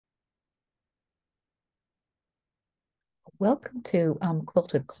Welcome to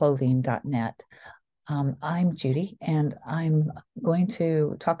quiltedclothing.net. I'm Judy, and I'm going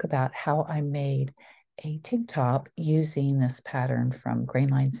to talk about how I made a tank top using this pattern from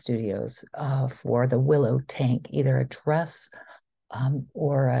Grainline Studios for the Willow Tank, either a dress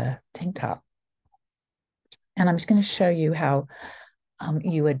or a tank top. And I'm just going to show you how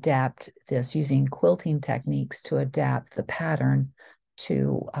you adapt this using quilting techniques to adapt the pattern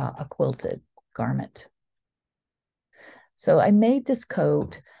to a quilted garment. So I made this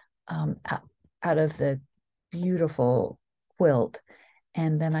coat out of the beautiful quilt,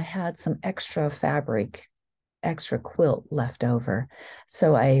 and then I had some extra fabric, extra quilt left over.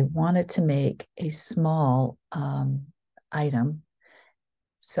 So I wanted to make a small item.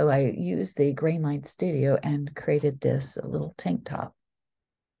 So I used the Grainline Studio and created this little tank top.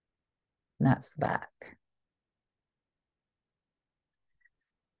 And that's the back.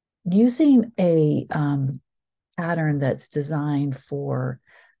 Using a pattern that's designed for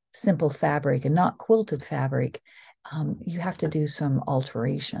simple fabric and not quilted fabric, you have to do some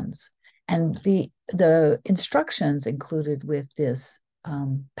alterations. And the instructions included with this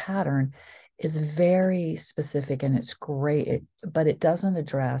pattern is very specific and it's great, but it doesn't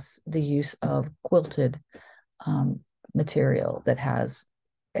address the use of quilted material that has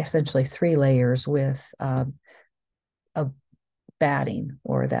essentially 3 layers with a batting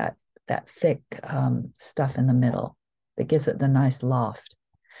or that thick stuff in the middle that gives it the nice loft.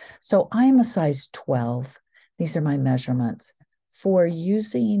 So I'm a size 12. These are my measurements. For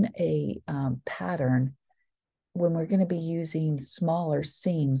using a pattern, when we're going to be using smaller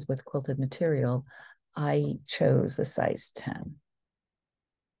seams with quilted material, I chose a size 10.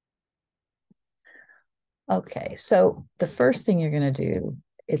 Okay, so the first thing you're going to do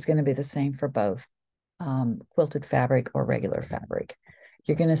is going to be the same for both quilted fabric or regular fabric.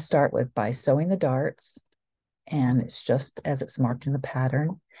 You're going to start by sewing the darts, and it's just as it's marked in the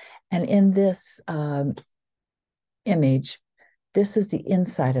pattern. And in this image, this is the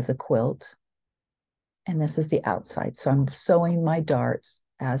inside of the quilt, and this is the outside. So I'm sewing my darts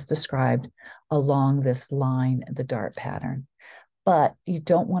as described along this line, the dart pattern. But you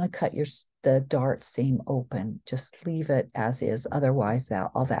don't want to cut the dart seam open. Just leave it as is. Otherwise,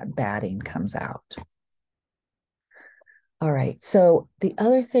 all that batting comes out. All right, so the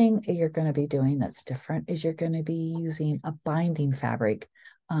other thing you're going to be doing that's different is you're going to be using a binding fabric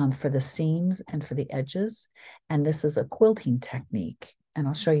for the seams and for the edges. And this is a quilting technique. And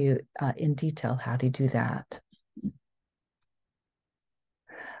I'll show you in detail how to do that.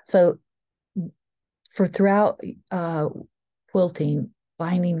 So throughout quilting,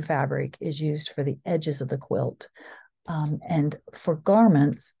 binding fabric is used for the edges of the quilt. And for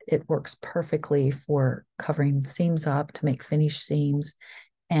garments, it works perfectly for covering seams up to make finished seams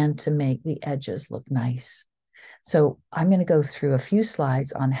and to make the edges look nice. So I'm going to go through a few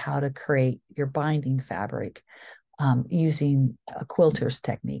slides on how to create your binding fabric using a quilter's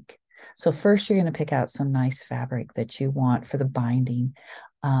technique. So first, you're going to pick out some nice fabric that you want for the binding,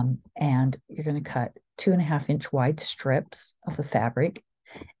 and you're going to cut 2.5-inch wide strips of the fabric.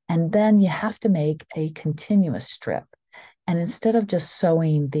 And then you have to make a continuous strip. And instead of just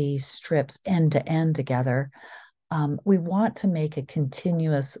sewing these strips end to end together, we want to make a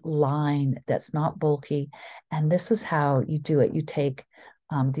continuous line that's not bulky. And this is how you do it. You take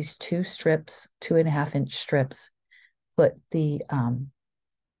these 2 strips, 2.5-inch strips, put the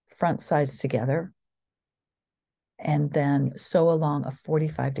front sides together, and then sew along a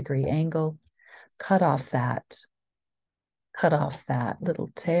 45-degree angle, cut off that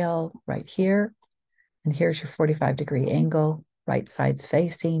little tail right here. And here's your 45-degree angle, right sides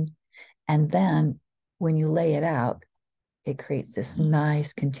facing. And then when you lay it out, it creates this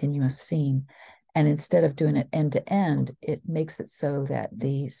nice continuous seam. And instead of doing it end to end, it makes it so that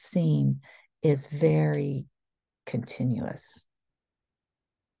the seam is very continuous.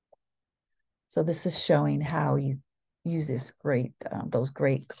 So this is showing how you use this those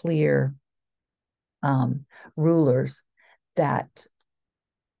great clear rulers that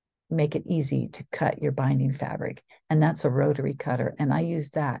make it easy to cut your binding fabric. And that's a rotary cutter. And I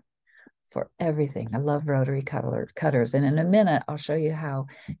use that for everything. I love rotary cutters. And in a minute, I'll show you how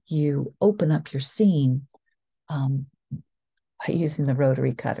you open up your seam by using the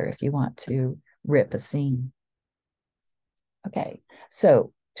rotary cutter if you want to rip a seam. Okay,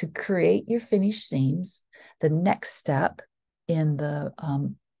 so to create your finished seams, the next step in the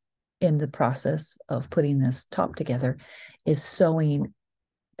process of putting this top together is sewing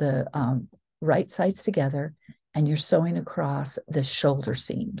the right sides together, and you're sewing across the shoulder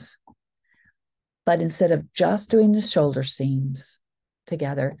seams. But instead of just doing the shoulder seams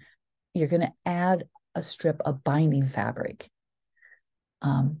together, you're going to add a strip of binding fabric.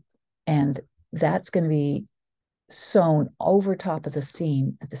 And that's going to be sewn over top of the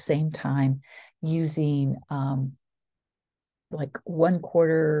seam at the same time using like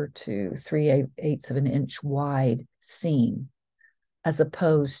 1/4 to 3/8 of an inch wide seam, as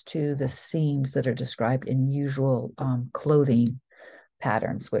opposed to the seams that are described in usual clothing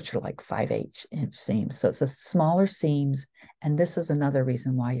patterns, which are like 5/8 inch seams. So it's a smaller seams, and this is another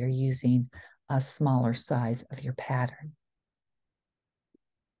reason why you're using a smaller size of your pattern.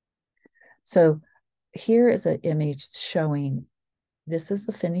 So here is an image showing this is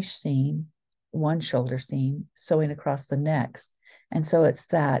the finished seam, one shoulder seam, sewing across the necks. And so it's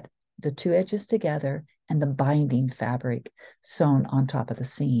that the two edges together and the binding fabric sewn on top of the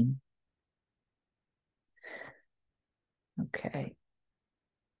seam. Okay.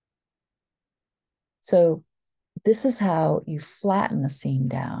 So this is how you flatten the seam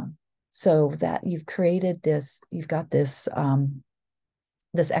down, so that you've created this, you've got this,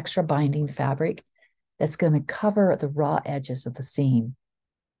 this extra binding fabric that's going to cover the raw edges of the seam.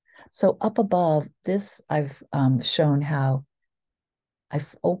 So up above this, I've shown how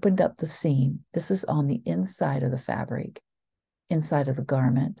I've opened up the seam. This is on the inside of the fabric, inside of the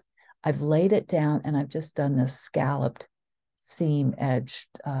garment. I've laid it down and I've just done this scalloped seam edge.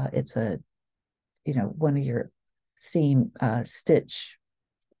 It's a, one of your seam stitch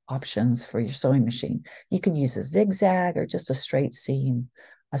options for your sewing machine. You can use a zigzag or just a straight seam,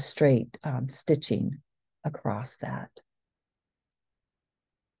 a straight stitching across that.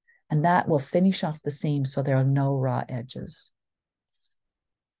 And that will finish off the seam so there are no raw edges.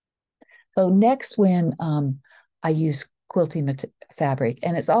 So next, when I use quilting fabric,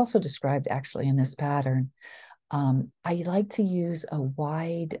 and it's also described actually in this pattern, I like to use a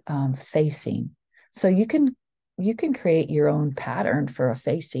wide facing. So you can create your own pattern for a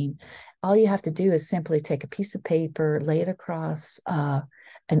facing. All you have to do is simply take a piece of paper, lay it across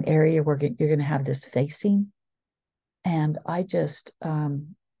an area where you're going to have this facing. And I just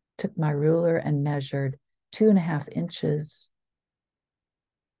took my ruler and measured 2.5 inches.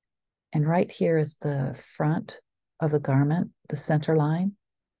 And right here is the front of the garment, the center line.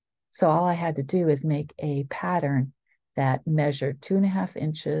 So all I had to do is make a pattern that measured 2.5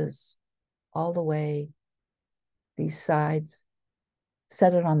 inches all the way, these sides,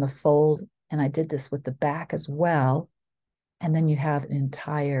 set it on the fold. And I did this with the back as well. And then you have an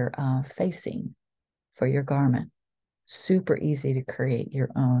entire facing for your garment. Super easy to create your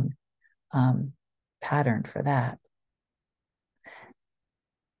own pattern for that.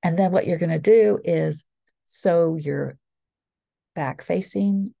 And then what you're going to do is sew your back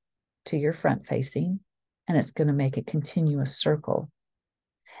facing to your front facing, and it's going to make a continuous circle.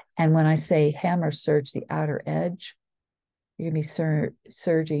 And when I say hem or serge the outer edge, you're going to be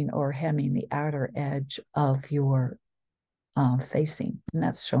serging or hemming the outer edge of your facing. And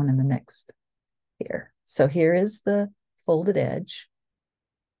that's shown in the next here. So here is the folded edge.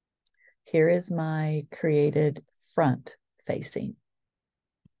 Here is my created front facing.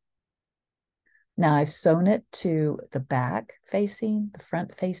 Now I've sewn it to the back facing, the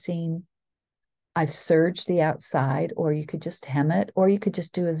front facing. I've serged the outside, or you could just hem it, or you could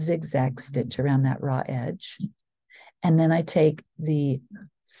just do a zigzag stitch around that raw edge. And then I take the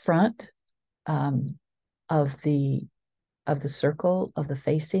front of the circle of the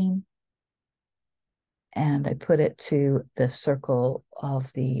facing, and I put it to the circle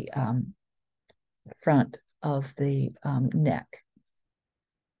of the front of the neck.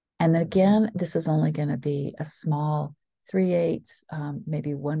 And then again, this is only going to be a small 3/8,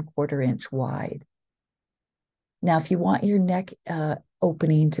 maybe 1/4 inch wide. Now, if you want your neck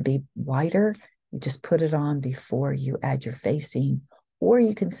opening to be wider, you just put it on before you add your facing, or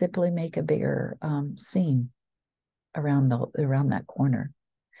you can simply make a bigger seam around that corner.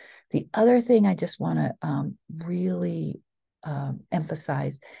 The other thing I just want to really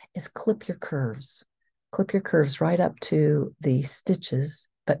emphasize is clip your curves. Clip your curves right up to the stitches,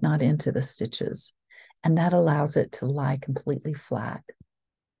 but not into the stitches. And that allows it to lie completely flat.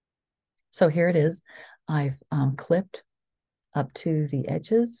 So here it is. I've clipped up to the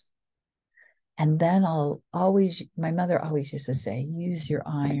edges. And then my mother always used to say, use your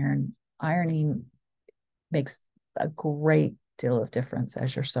iron. Ironing makes a great deal of difference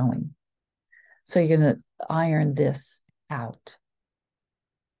as you're sewing. So you're going to iron this out.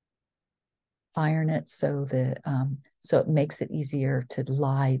 Iron it so that so it makes it easier to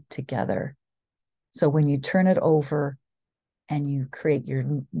lie together. So when you turn it over and you create your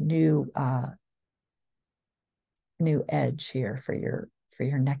new edge here for your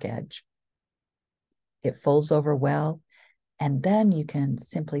neck edge, it folds over well, And then you can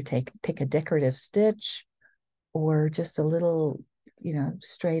simply pick a decorative stitch or just a little,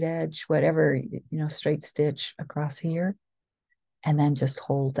 straight edge, whatever, straight stitch across here, and then just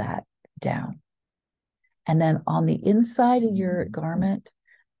hold that down. And then on the inside of your garment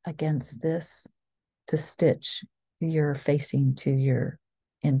against this to stitch, you're facing to your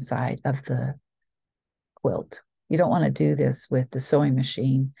inside of the quilt. You don't want to do this with the sewing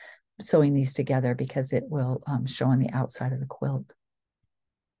machine, sewing these together, because it will show on the outside of the quilt.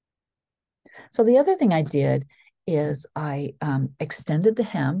 So the other thing I did is I extended the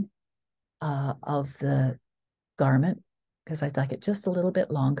hem of the garment because I'd like it just a little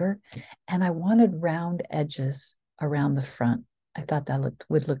bit longer. And I wanted round edges around the front. I thought that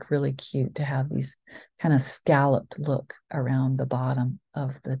would look really cute to have these kind of scalloped look around the bottom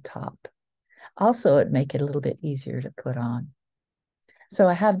of the top. Also, it'd make it a little bit easier to put on. So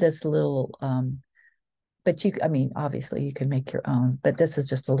I have this little, but obviously you can make your own, but this is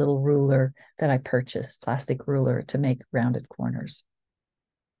just a little ruler that I purchased, plastic ruler to make rounded corners.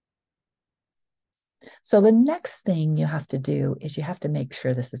 So the next thing you have to do is you have to make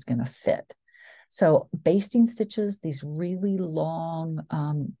sure this is going to fit. So basting stitches, these really long,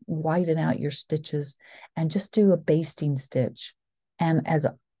 widen out your stitches and just do a basting stitch. And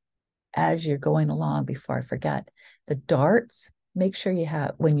as you're going along, before I forget, the darts, make sure you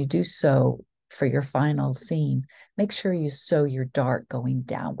have, when you do sew for your final seam, make sure you sew your dart going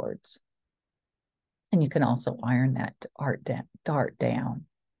downwards. And you can also iron that dart down.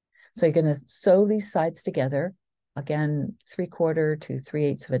 So you're going to sew these sides together, again, 3/4 to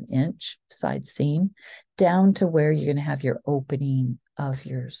 3/8 of an inch side seam, down to where you're going to have your opening of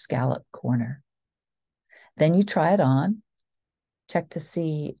your scallop corner. Then you try it on, check to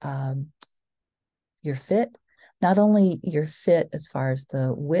see your fit, not only your fit as far as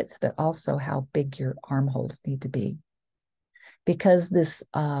the width, but also how big your armholes need to be. Because this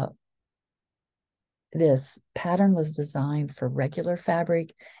pattern was designed for regular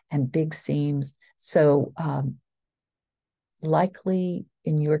fabric and big seams. So likely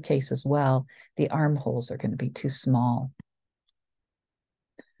in your case as well, the armholes are going to be too small.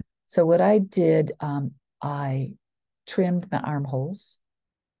 So what I did, I trimmed my armholes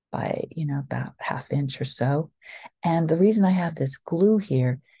by, about 1/2 inch or so. And the reason I have this glue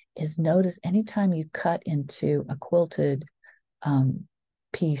here is, notice anytime you cut into a quilted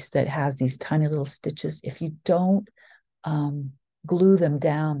piece that has these tiny little stitches, if you don't glue them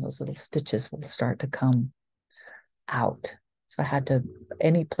down, those little stitches will start to come out. So I had to,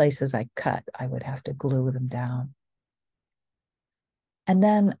 any places I cut, I would have to glue them down. And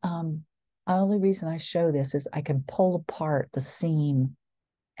then the only reason I show this is I can pull apart the seam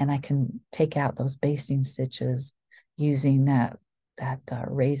and I can take out those basting stitches using that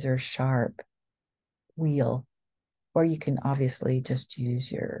razor sharp wheel. Or you can obviously just use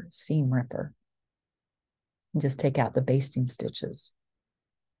your seam ripper and just take out the basting stitches.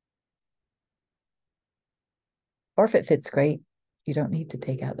 Or if it fits great, you don't need to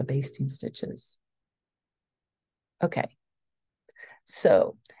take out the basting stitches. Okay,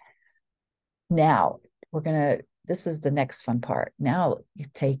 so now this is the next fun part. Now you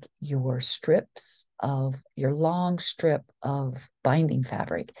take your long strip of binding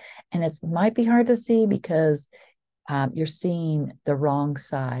fabric, and it might be hard to see because you're seeing the wrong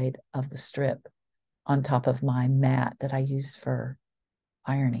side of the strip on top of my mat that I use for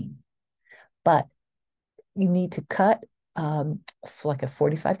ironing. But you need to cut like a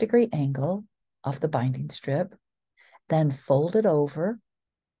 45-degree angle off the binding strip, then fold it over.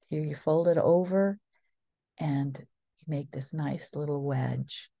 Here you fold it over and you make this nice little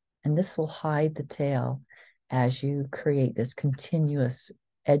wedge. And this will hide the tail as you create this continuous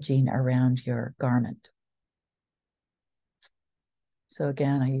edging around your garment. So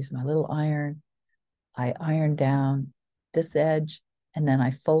again, I use my little iron. I iron down this edge, and then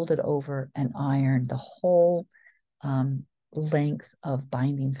I fold it over and iron the whole length of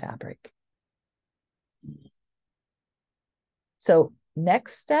binding fabric. So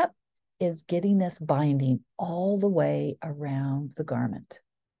next step is getting this binding all the way around the garment.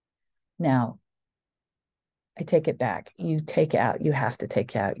 Now, I take it back. You have to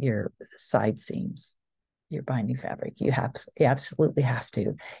take out your side seams, your binding fabric. You absolutely have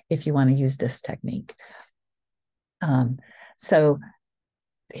to if you want to use this technique. So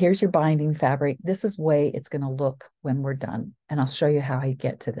here's your binding fabric. This is the way it's going to look when we're done. And I'll show you how I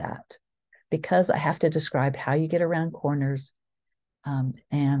get to that, because I have to describe how you get around corners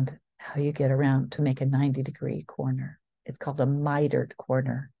and how you get around to make a 90-degree corner. It's called a mitered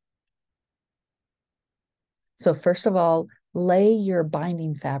corner. So first of all, lay your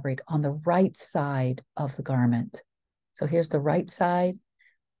binding fabric on the right side of the garment. So here's the right side.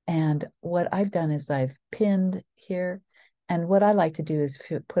 And what I've done is I've pinned here. And what I like to do is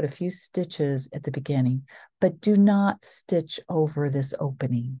put a few stitches at the beginning, but do not stitch over this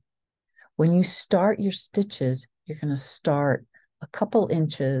opening. When you start your stitches, you're going to start a couple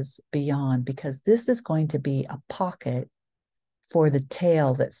inches beyond, because this is going to be a pocket for the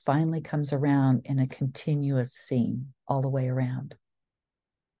tail that finally comes around in a continuous seam all the way around.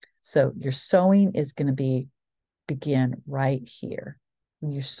 So your sewing is going to begin right here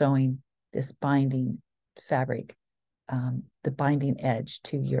when you're sewing this binding fabric, the binding edge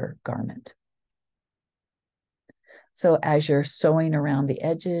to your garment. So as you're sewing around the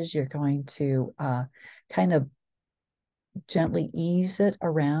edges, you're going to kind of gently ease it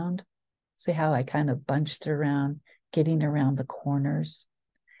around. See how I kind of bunched it around, getting around the corners.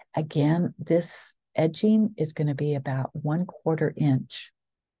 Again, this edging is going to be about 1/4 inch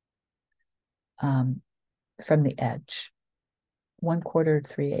from the edge, 1/4 to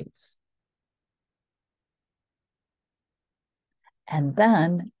 3/8. And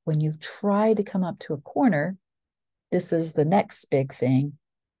then when you try to come up to a corner, this is the next big thing,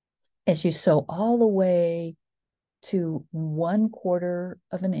 is you sew all the way to 1/4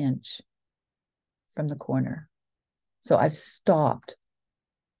 of an inch from the corner. So I've stopped,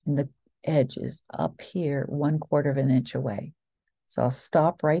 and the edge is up here 1/4 of an inch away. So I'll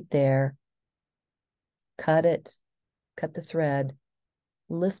stop right there, cut it, cut the thread,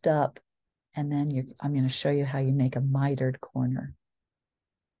 lift up, and then I'm going to show you how you make a mitered corner.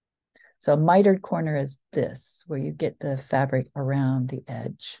 So a mitered corner is this, where you get the fabric around the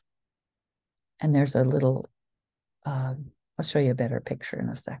edge. And there's a little, I'll show you a better picture in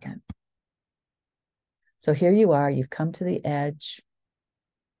a second. So here you are, you've come to the edge,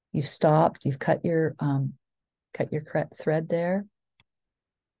 you've stopped, you've cut your thread there.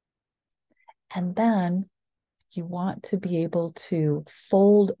 And then you want to be able to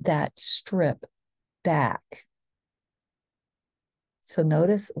fold that strip back. So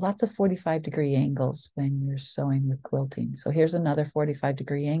notice lots of 45-degree angles when you're sewing with quilting. So here's another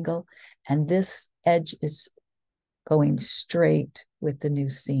 45-degree angle, and this edge is going straight with the new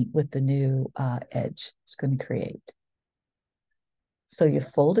seam, with the new edge it's going to create. So you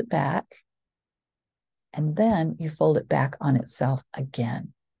fold it back, and then you fold it back on itself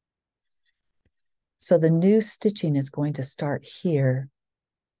again. So the new stitching is going to start here,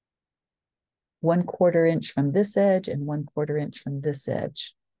 1/4 inch from this edge and 1/4 inch from this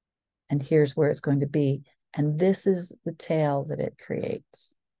edge. And here's where it's going to be. And this is the tail that it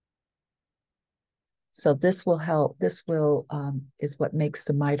creates. So this will help. This will is what makes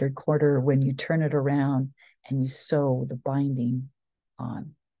the mitered corner when you turn it around and you sew the binding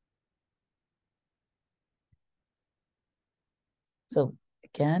on. So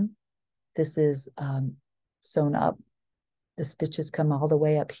again, this is sewn up. The stitches come all the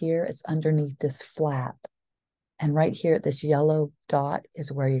way up here. It's underneath this flap. And right here at this yellow dot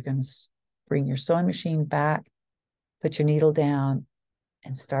is where you're going to bring your sewing machine back, put your needle down,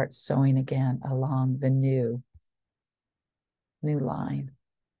 and start sewing again along the new line.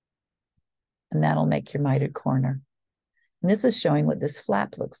 And that'll make your mitered corner. And this is showing what this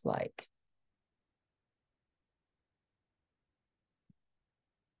flap looks like.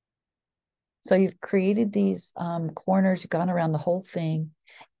 So you've created these corners, you've gone around the whole thing,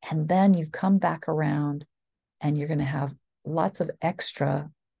 and then you've come back around and you're going to have lots of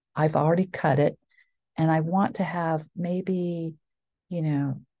extra. I've already cut it, and I want to have maybe, you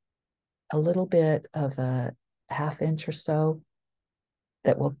know, a little bit of a 1/2 inch or so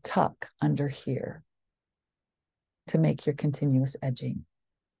that will tuck under here to make your continuous edging.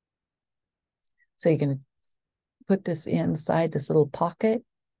 So you're going to put this inside this little pocket,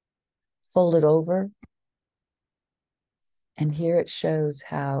 fold it over, and here it shows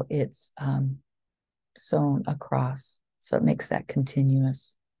how it's sewn across. So it makes that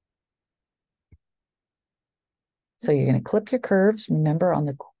continuous. So you're going to clip your curves, remember, on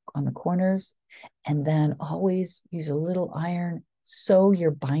the corners, and then always use a little iron. Sew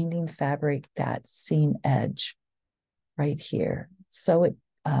your binding fabric, that seam edge right here. Sew it,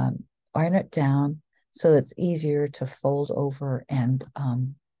 iron it down so it's easier to fold over and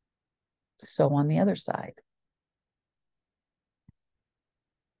sew on the other side.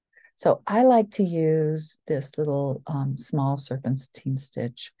 So I like to use this little small serpentine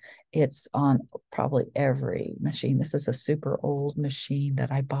stitch. It's on probably every machine. This is a super old machine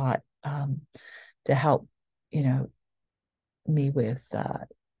that I bought to help, you know, me with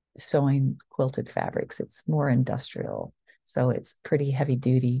sewing quilted fabrics. It's more industrial, so it's pretty heavy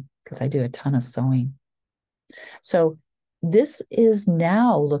duty because I do a ton of sewing. So this is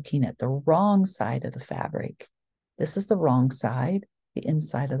now looking at the wrong side of the fabric. This is the wrong side, the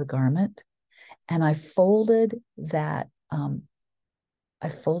inside of the garment. And I folded that, I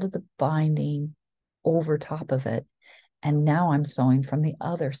folded the binding over top of it. And now I'm sewing from the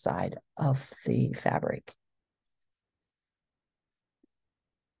other side of the fabric.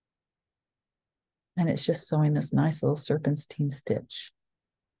 And it's just sewing this nice little serpentine stitch.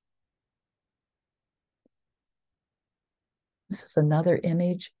 This is another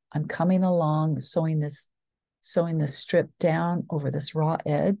image. I'm coming along, sewing this strip down over this raw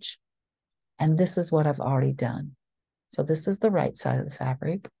edge. And this is what I've already done. So this is the right side of the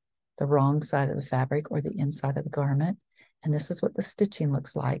fabric, the wrong side of the fabric, or the inside of the garment. And this is what the stitching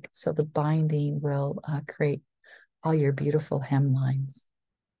looks like. So the binding will create all your beautiful hemlines.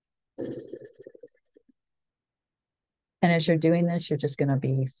 And as you're doing this, you're just going to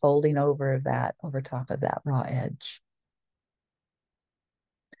be folding over top of that raw edge.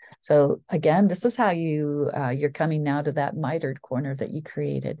 So again, this is how you're coming now to that mitered corner that you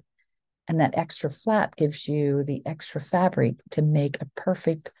created. And that extra flap gives you the extra fabric to make a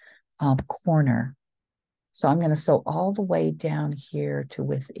perfect corner. So I'm going to sew all the way down here to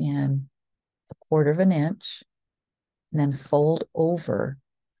within 1/4 of an inch, and then fold over.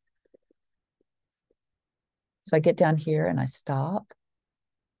 So I get down here and I stop.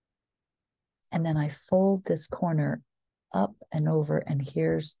 And then I fold this corner up and over. And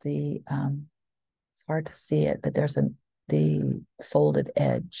here's the, it's hard to see it, but there's the folded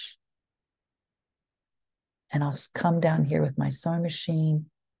edge. And I'll come down here with my sewing machine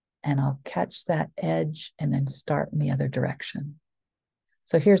and I'll catch that edge and then start in the other direction.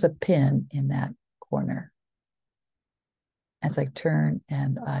 So here's a pin in that corner as I turn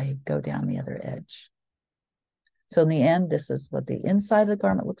and I go down the other edge. So in the end, this is what the inside of the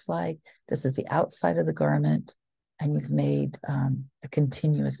garment looks like. This is the outside of the garment, and you've made a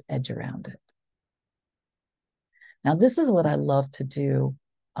continuous edge around it. Now, this is what I love to do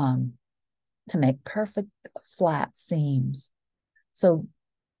to make perfect flat seams. So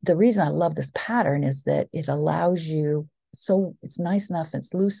the reason I love this pattern is that it allows you, so it's nice enough,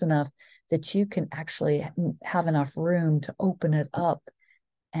 it's loose enough that you can actually have enough room to open it up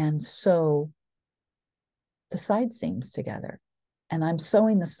and sew the side seams together. And I'm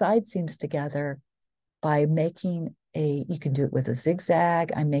sewing the side seams together by making you can do it with a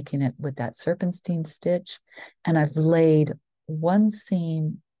zigzag. I'm making it with that serpentine stitch. And I've laid one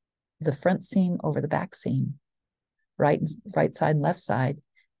seam, the front seam over the back seam, right side and left side.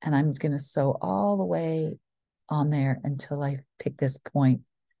 And I'm going to sew all the way on there until I pick this point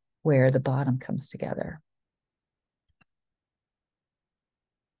where the bottom comes together.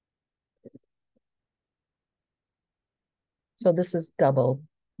 So this is double.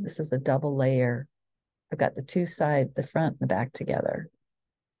 This is a double layer. I've got the two sides, the front and the back together.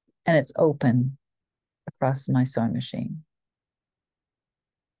 And it's open across my sewing machine.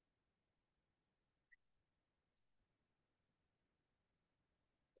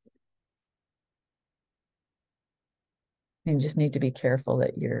 You just need to be careful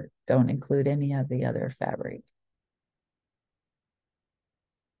that you don't include any of the other fabric.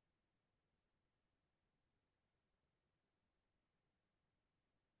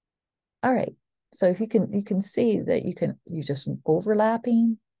 All right. So if you can see that you're just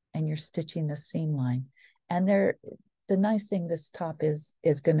overlapping and you're stitching the seam line. And the nice thing, this top is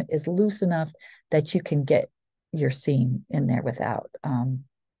loose enough that you can get your seam in there without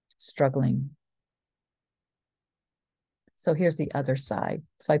struggling. So here's the other side.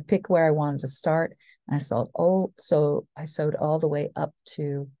 So I pick where I wanted to start, and I sewed all the way up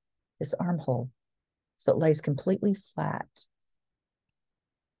to this armhole. So it lays completely flat.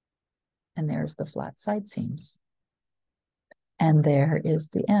 And there's the flat side seams. And there is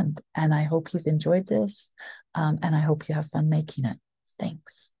the end. And I hope you've enjoyed this. And I hope you have fun making it.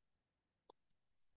 Thanks.